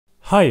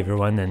Hi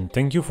everyone, and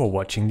thank you for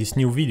watching this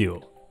new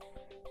video.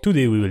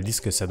 Today we will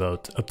discuss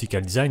about optical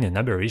design and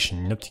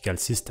aberration in optical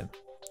system.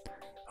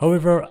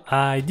 However,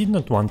 I did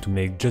not want to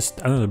make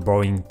just another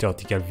boring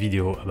theoretical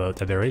video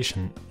about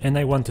aberration, and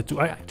I wanted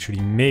to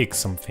actually make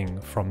something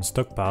from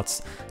stock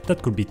parts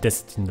that could be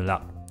tested in the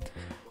lab.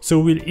 So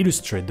we'll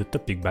illustrate the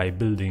topic by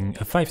building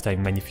a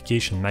 5-time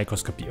magnification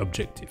microscopy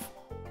objective.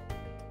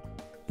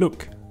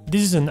 Look,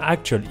 this is an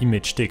actual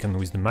image taken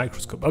with the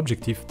microscope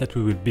objective that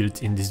we will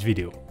build in this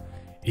video.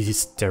 It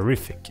is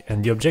terrific,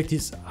 and the object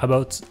is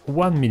about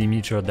 1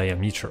 mm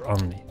diameter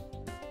only.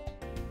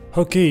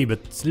 Okay,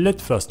 but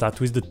let's first start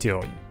with the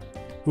theory.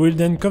 We will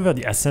then cover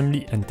the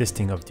assembly and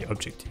testing of the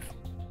objective.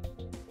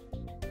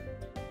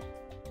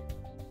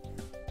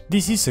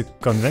 This is a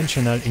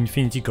conventional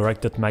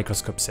infinity-corrected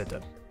microscope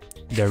setup.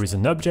 There is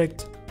an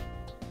object,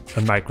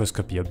 a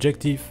microscopy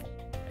objective,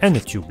 and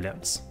a tube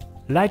lens.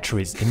 Light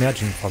rays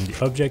emerging from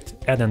the object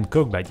are then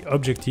caught by the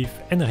objective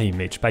and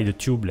re-imaged by the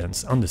tube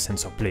lens on the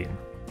sensor plane.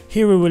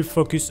 Here we will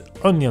focus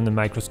only on the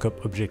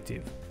microscope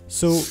objective,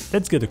 so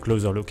let's get a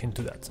closer look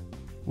into that.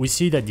 We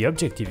see that the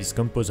objective is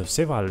composed of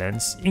several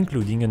lenses,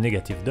 including a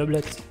negative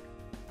doublet,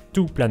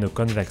 2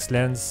 plano-convex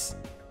lenses,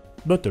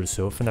 but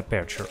also of an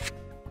aperture.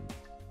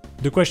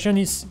 The question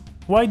is,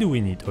 why do we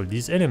need all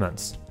these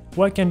elements?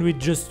 Why can't we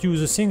just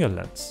use a single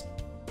lens?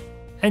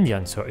 And the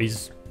answer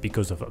is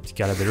because of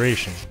optical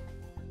aberration.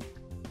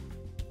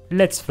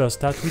 Let's first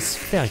start with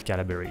spherical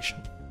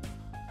aberration.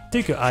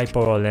 Take a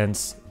high-power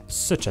lens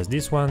such as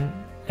this one,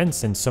 and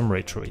send some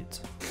ray through it.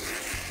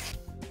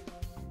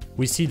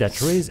 We see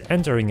that rays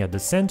entering at the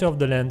center of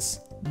the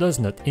lens does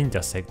not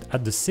intersect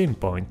at the same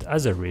point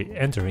as a ray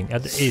entering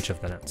at the edge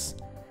of the lens.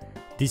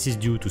 This is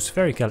due to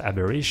spherical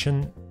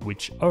aberration,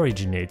 which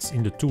originates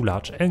in the too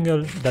large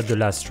angle that the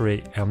last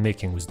ray are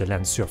making with the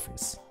lens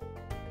surface.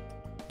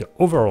 The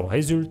overall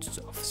result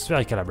of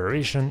spherical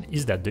aberration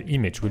is that the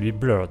image will be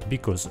blurred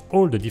because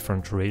all the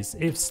different rays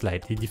have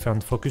slightly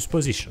different focus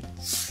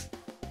positions.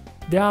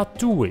 There are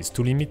 2 ways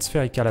to limit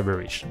spherical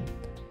aberration.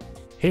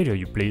 Either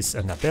you place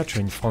an aperture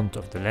in front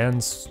of the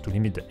lens to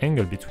limit the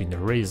angle between the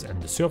rays and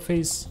the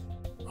surface,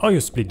 or you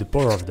split the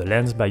power of the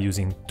lens by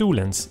using 2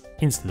 lenses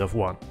instead of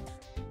 1.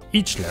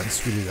 Each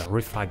lens will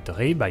refract the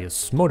ray by a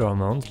smaller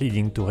amount,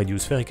 leading to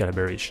reduced spherical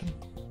aberration.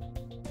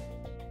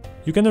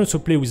 You can also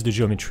play with the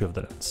geometry of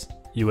the lens.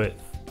 You have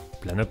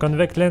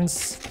plano-convex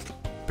lens,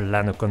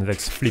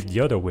 plano-convex flipped the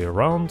other way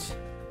around,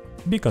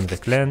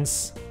 biconvex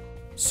lens,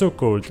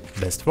 so-called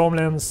best form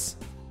lens,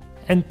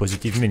 and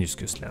positive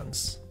meniscus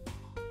lens.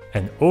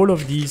 And all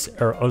of these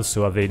are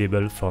also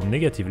available for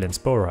negative lens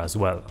power as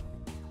well.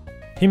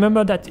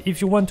 Remember that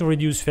if you want to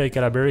reduce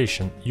spherical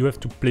aberration, you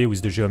have to play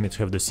with the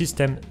geometry of the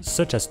system,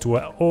 such as to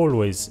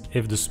always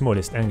have the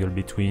smallest angle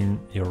between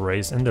your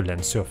rays and the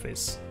lens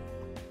surface.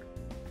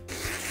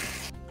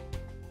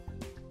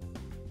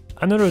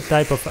 Another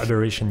type of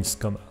aberration is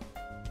chroma.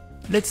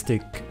 Let's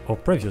take our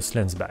previous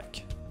lens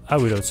back. I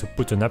will also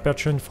put an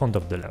aperture in front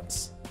of the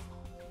lens.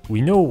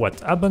 We know what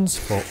happens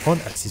for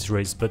on-axis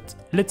rays, but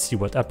let's see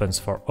what happens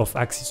for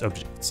off-axis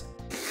objects.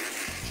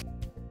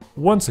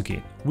 Once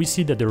again, we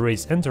see that the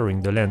rays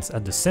entering the lens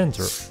at the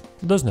center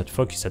does not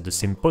focus at the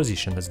same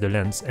position as the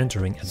lens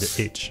entering at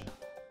the edge.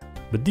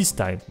 But this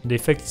time, the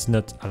effect is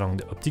not along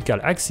the optical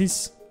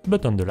axis,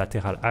 but on the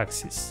lateral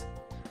axis.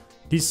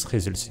 This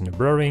results in a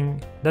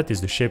blurring that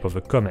is the shape of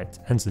a comet,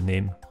 hence the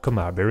name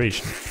chroma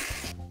aberration.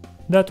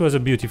 That was a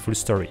beautiful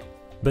story.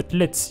 But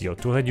let's see how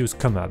to reduce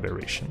chroma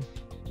aberration.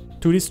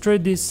 To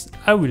illustrate this,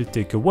 I will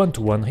take a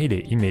 1-to-1 relay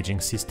imaging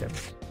system.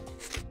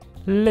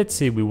 Let's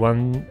say we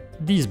want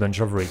this bunch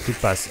of rays to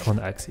pass on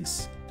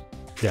axis.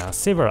 There are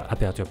several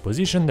aperture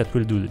positions that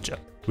will do the job.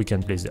 We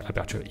can place the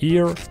aperture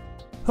here,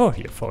 or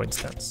here for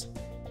instance.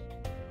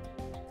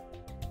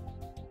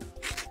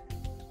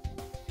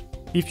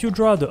 If you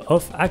draw the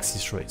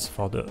off-axis rays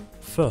for the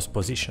first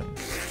position,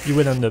 you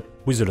will end up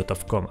with a lot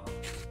of chroma.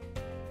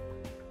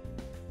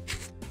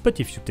 But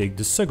if you take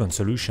the second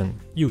solution,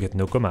 you get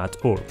no chroma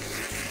at all.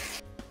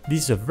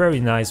 This is a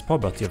very nice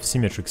property of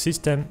symmetric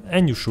system,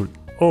 and you should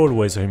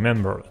always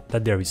remember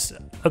that there is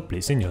a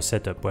place in your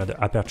setup where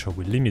the aperture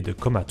will limit the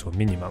chroma to a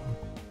minimum.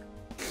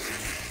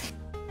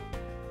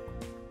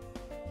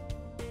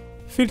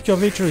 Field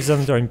curvature is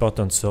another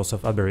important source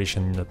of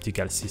aberration in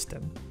optical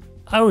system.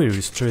 I will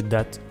illustrate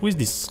that with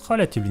this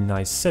relatively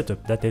nice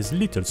setup that has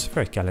little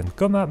spherical and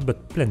chroma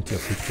but plenty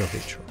of field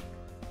curvature.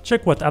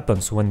 Check what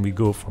happens when we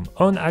go from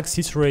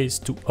on-axis rays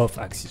to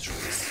off-axis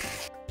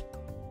rays.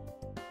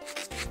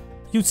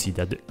 You see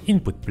that the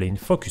input plane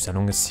focuses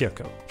along a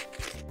circle.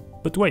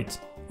 But wait,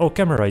 our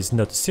camera is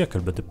not a circle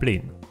but a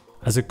plane.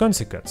 As a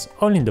consequence,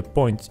 only the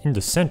point in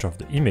the center of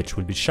the image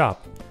will be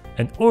sharp,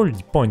 and all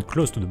the points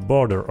close to the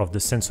border of the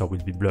sensor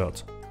will be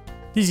blurred.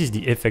 This is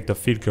the effect of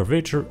field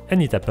curvature,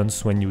 and it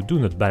happens when you do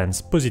not balance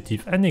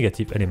positive and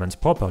negative elements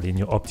properly in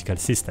your optical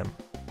system.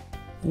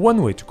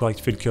 One way to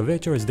correct field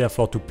curvature is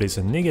therefore to place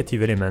a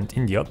negative element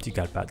in the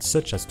optical path,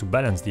 such as to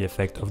balance the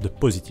effect of the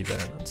positive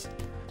element.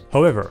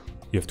 However,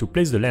 you have to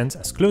place the lens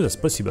as close as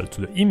possible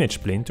to the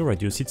image plane to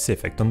reduce its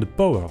effect on the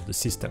power of the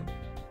system.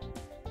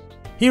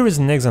 Here is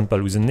an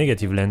example with a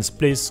negative lens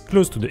placed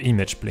close to the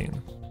image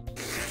plane.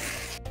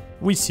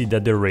 We see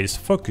that the rays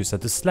focus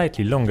at a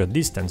slightly longer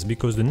distance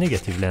because the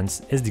negative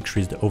lens has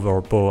decreased the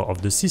overall power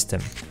of the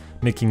system,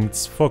 making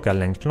its focal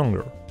length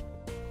longer.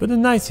 But the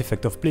nice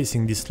effect of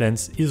placing this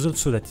lens is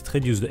also that it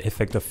reduces the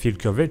effect of field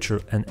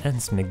curvature and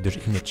hence makes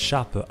the image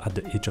sharper at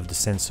the edge of the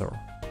sensor.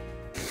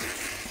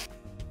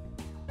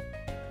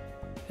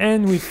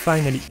 And we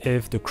finally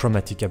have the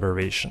chromatic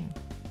aberration.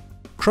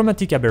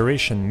 Chromatic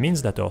aberration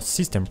means that our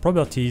system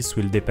properties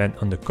will depend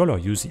on the color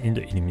used in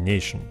the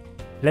illumination.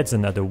 Let's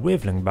then add a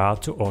wavelength bar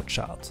to our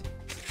chart.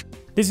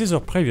 This is our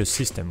previous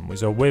system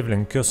with our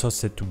wavelength cursor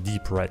set to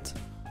deep red.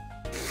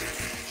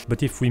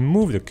 But if we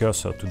move the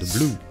cursor to the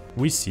blue,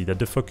 we see that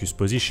the focus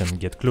position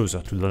gets closer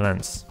to the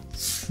lens.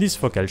 This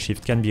focal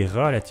shift can be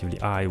relatively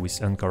high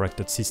with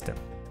uncorrected system.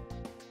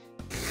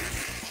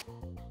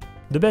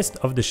 The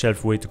best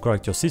off-the-shelf way to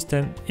correct your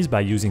system is by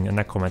using an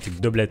achromatic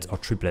doublet or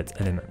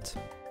triplet element.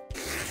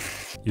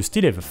 You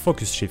still have a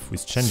focus shift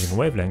with changing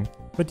wavelength,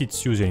 but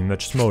it's usually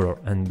much smaller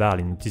and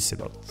barely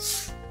noticeable.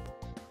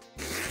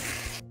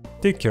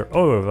 Take care,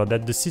 however,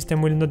 that the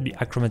system will not be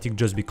achromatic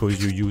just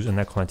because you use an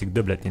achromatic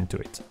doublet into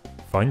it.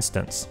 For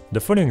instance, the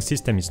following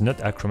system is not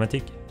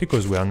achromatic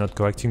because we are not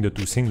correcting the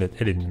two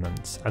singlet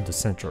elements at the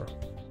center.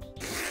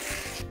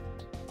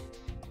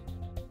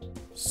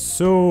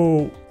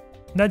 So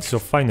that's our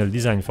final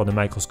design for the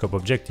microscope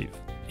objective.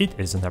 It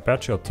has an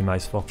aperture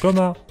optimized for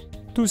chroma,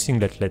 two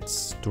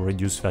singletlets to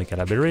reduce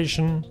spherical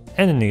aberration,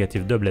 and a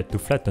negative doublet to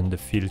flatten the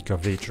field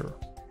curvature.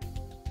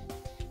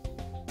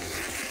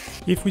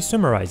 If we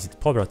summarize its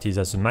properties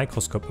as a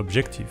microscope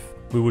objective,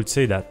 we would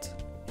say that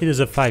it has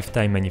a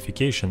 5-time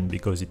magnification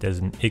because it has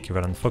an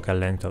equivalent focal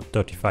length of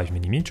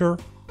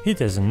 35mm, it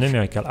has a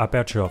numerical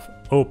aperture of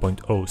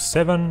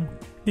 0.07,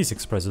 this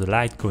expresses the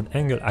light cone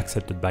angle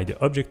accepted by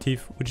the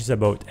objective, which is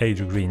about 8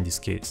 degrees in this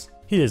case.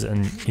 It is an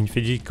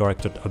infinitely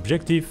corrected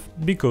objective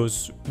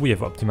because we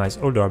have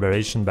optimized all the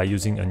aberration by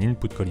using an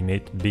input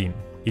collimated beam.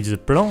 It is a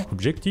plan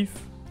objective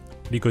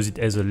because it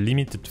has a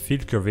limited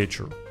field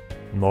curvature.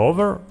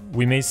 Moreover,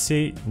 we may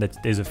say that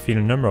it has a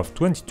field number of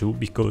 22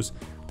 because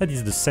that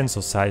is the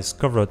sensor size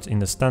covered in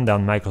the standard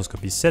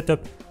microscopy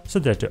setup so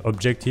that the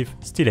objective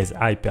still has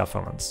high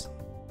performance.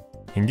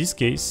 In this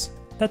case,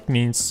 that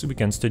means we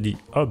can study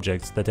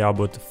objects that are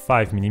about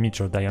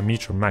 5mm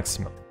diameter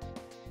maximum.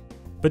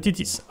 But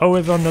it is,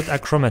 however, not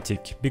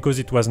achromatic because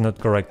it was not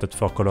corrected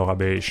for color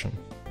aberration.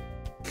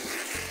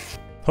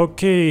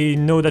 Okay,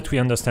 now that we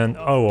understand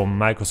how our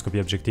microscopy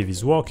objective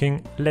is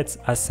working, let's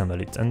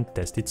assemble it and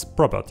test its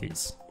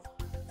properties.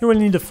 You will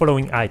need the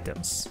following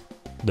items.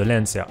 The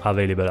lenses are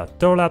available at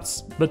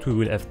Thorlabs, but we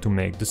will have to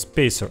make the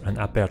spacer and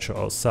aperture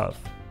ourselves.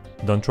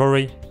 Don't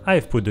worry, I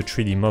have put the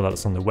 3D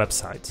models on the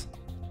website.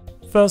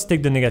 First,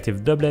 take the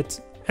negative doublet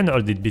and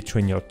hold it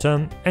between your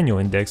thumb and your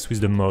index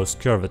with the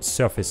most curved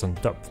surface on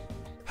top.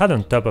 Add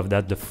on top of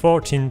that the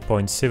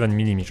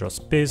 14.7mm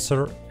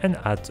spacer and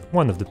add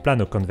one of the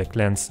plano-convex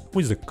lens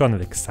with the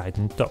convex side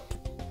on top.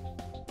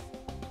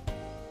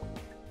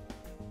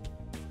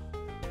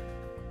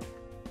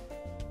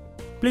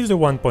 Place the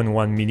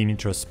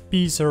 1.1mm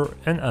spacer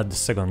and add the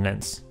second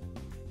lens.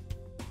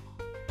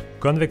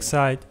 Convex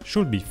side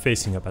should be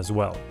facing up as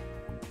well.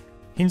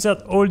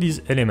 Insert all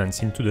these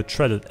elements into the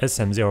threaded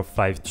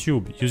SM05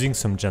 tube using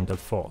some gentle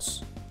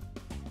force.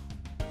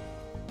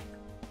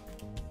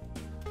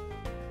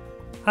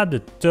 Add the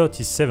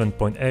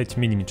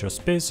 37.8mm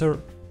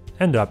spacer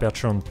and the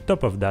aperture on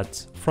top of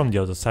that from the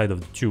other side of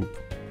the tube.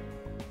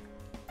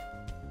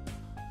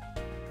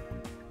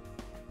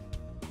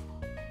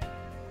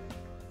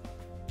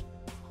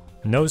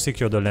 Now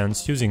secure the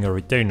lens using a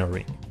retainer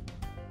ring.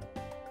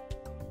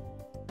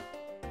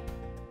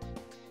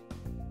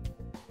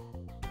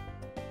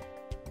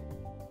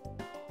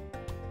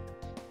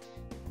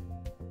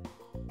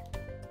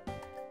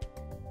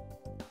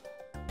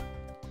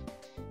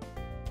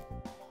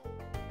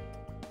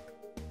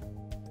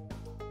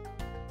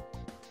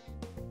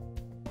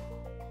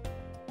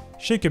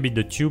 Shake a bit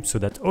the tube so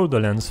that all the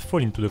lenses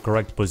fall into the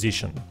correct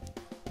position.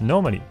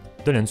 Normally,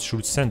 the lenses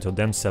should center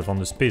themselves on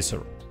the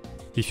spacer.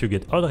 If you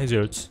get odd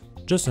results,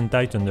 just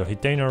untighten the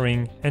retainer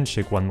ring and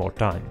shake one more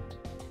time.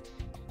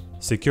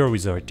 Secure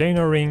with the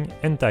retainer ring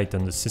and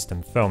tighten the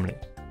system firmly.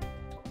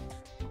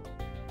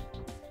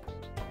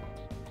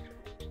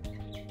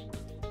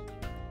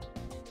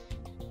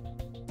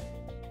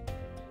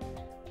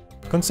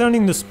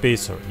 Concerning the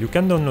spacer, you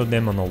can download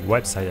them on our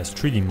website as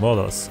 3D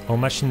models or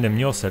machine them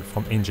yourself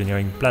from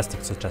engineering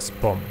plastics such as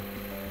POM.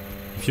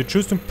 If you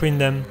choose to print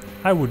them,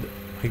 I would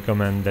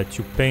recommend that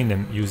you paint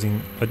them using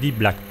a deep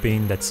black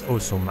paint that's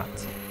also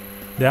matte.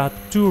 There are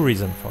two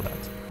reasons for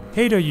that.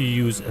 Either you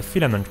use a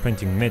filament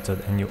printing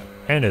method and you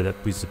ended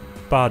up with a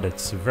part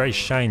that's very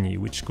shiny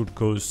which could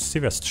cause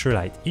severe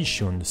strelite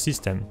issue on the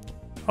system,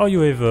 or you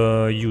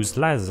have used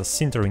laser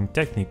sintering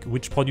technique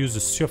which produces a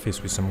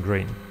surface with some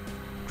grain.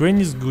 Grain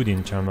is good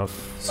in terms of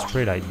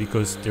strelite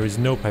because there is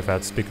no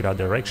preferred specular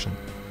direction,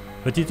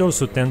 but it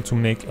also tends to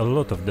make a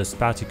lot of dust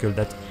particles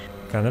that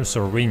can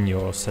also ruin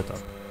your setup.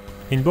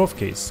 In both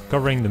cases,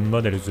 covering the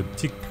model with a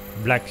thick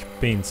black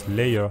paint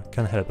layer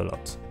can help a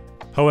lot.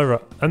 However,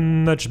 a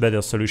much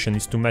better solution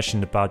is to machine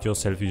the part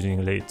yourself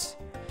using lathes.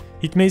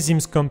 It may seem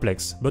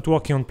complex, but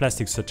working on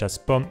plastics such as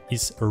POM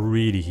is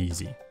really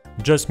easy.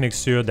 Just make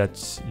sure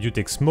that you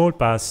take small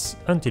passes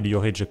until you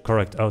reach the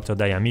correct outer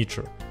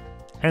diameter,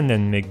 and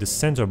then make the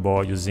center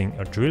bore using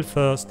a drill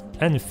first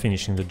and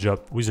finishing the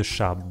job with a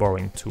sharp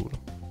boring tool.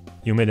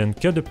 You may then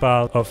cut the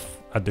part off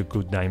at the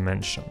good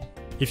dimension.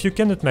 If you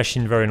cannot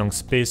machine very long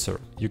spacer,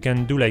 you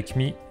can do like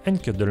me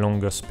and cut the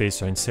longer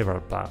spacer in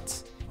several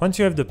parts. Once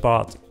you have the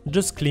part,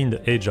 just clean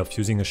the edge off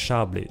using a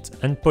sharp blade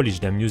and polish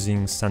them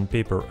using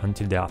sandpaper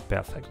until they are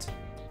perfect.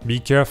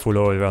 Be careful,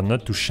 however,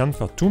 not to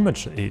chamfer too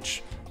much the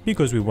edge,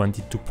 because we want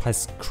it to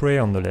press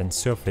clear on the lens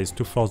surface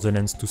to force the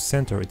lens to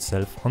center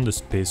itself on the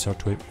spacer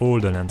to have all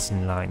the lenses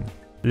in line.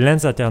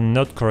 Lenses that are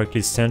not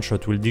correctly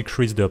centered will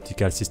decrease the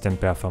optical system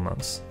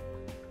performance.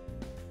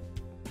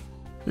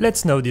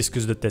 Let's now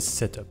discuss the test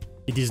setup.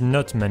 It is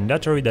not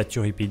mandatory that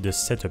you repeat the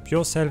setup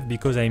yourself,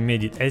 because I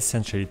made it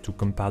essentially to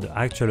compare the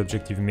actual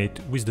objective made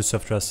with the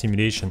software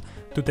simulation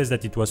to test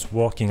that it was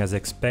working as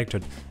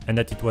expected and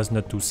that it was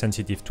not too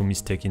sensitive to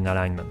mistake in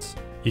alignments.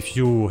 If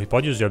you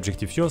reproduce the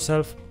objective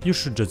yourself, you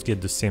should just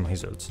get the same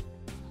results.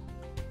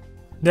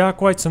 There are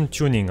quite some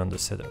tuning on the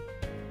setup.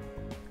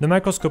 The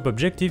microscope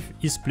objective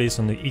is placed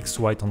on the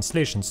XY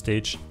translation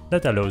stage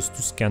that allows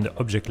to scan the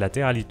object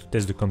laterally to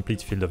test the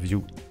complete field of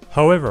view.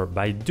 However,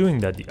 by doing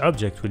that, the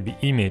object will be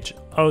imaged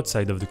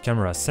outside of the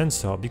camera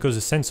sensor because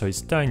the sensor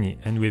is tiny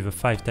and with a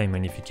 5-time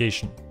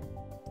magnification.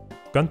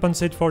 To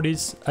compensate for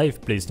this,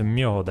 I've placed a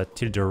mirror that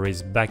tilts the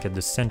rays back at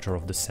the center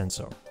of the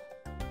sensor.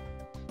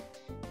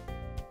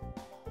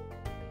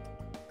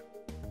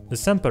 The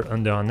sample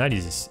under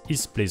analysis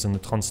is placed on the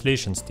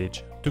translation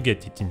stage to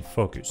get it in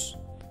focus.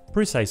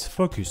 Precise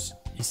focus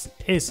is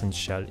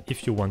essential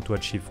if you want to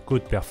achieve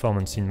good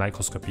performance in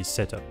microscopy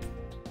setup.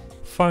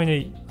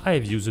 Finally, I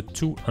have used a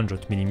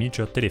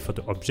 200mm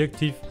telephoto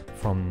objective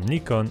from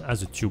Nikon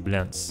as a tube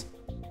lens.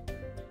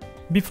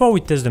 Before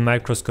we test the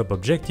microscope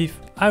objective,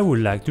 I would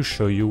like to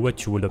show you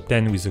what you would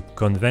obtain with a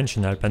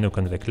conventional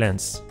panoconvex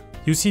lens.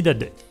 You see that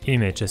the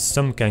image has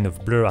some kind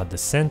of blur at the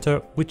center,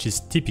 which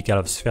is typical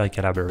of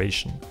spherical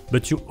aberration.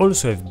 But you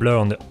also have blur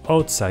on the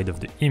outside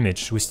of the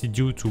image, which is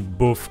due to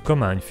both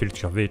coma and field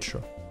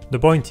curvature. The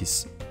point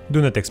is,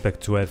 do not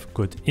expect to have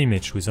good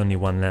image with only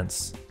one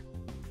lens.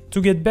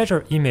 To get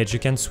better image, you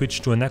can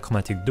switch to an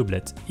achromatic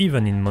doublet,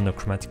 even in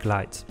monochromatic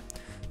light.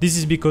 This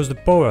is because the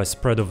power is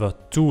spread over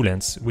two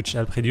lenses, which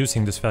help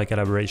reducing the spherical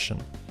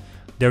aberration.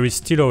 There is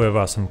still,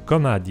 however, some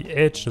coma at the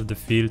edge of the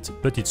field,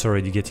 but it's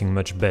already getting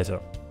much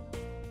better.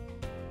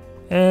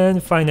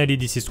 And finally,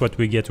 this is what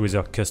we get with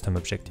our custom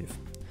objective.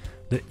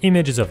 The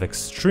image is of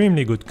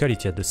extremely good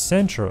quality at the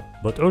center,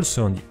 but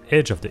also on the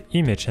edge of the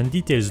image, and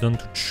details down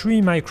to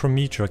 3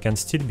 micrometer can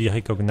still be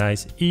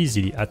recognized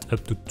easily at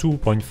up to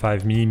 2.5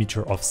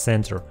 mm off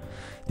center.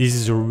 This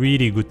is a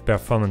really good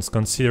performance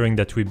considering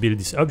that we build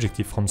this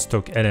objective from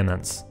stock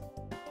elements.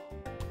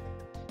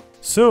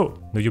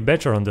 So, now you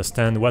better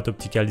understand what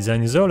optical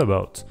design is all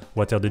about,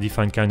 what are the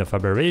different kind of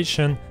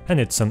aberration, and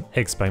it's some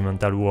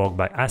experimental work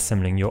by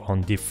assembling your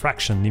own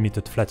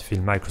diffraction-limited flat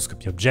field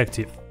microscopy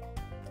objective.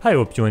 I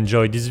hope you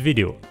enjoyed this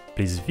video.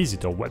 Please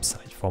visit our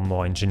website for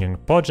more engineering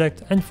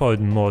projects and for a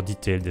more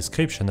detailed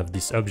description of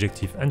this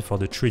objective and for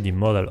the 3D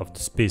model of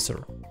the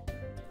spacer.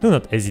 Do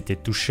not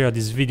hesitate to share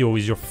this video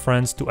with your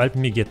friends to help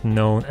me get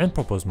known and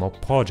propose more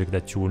projects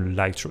that you would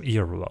like to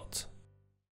hear about.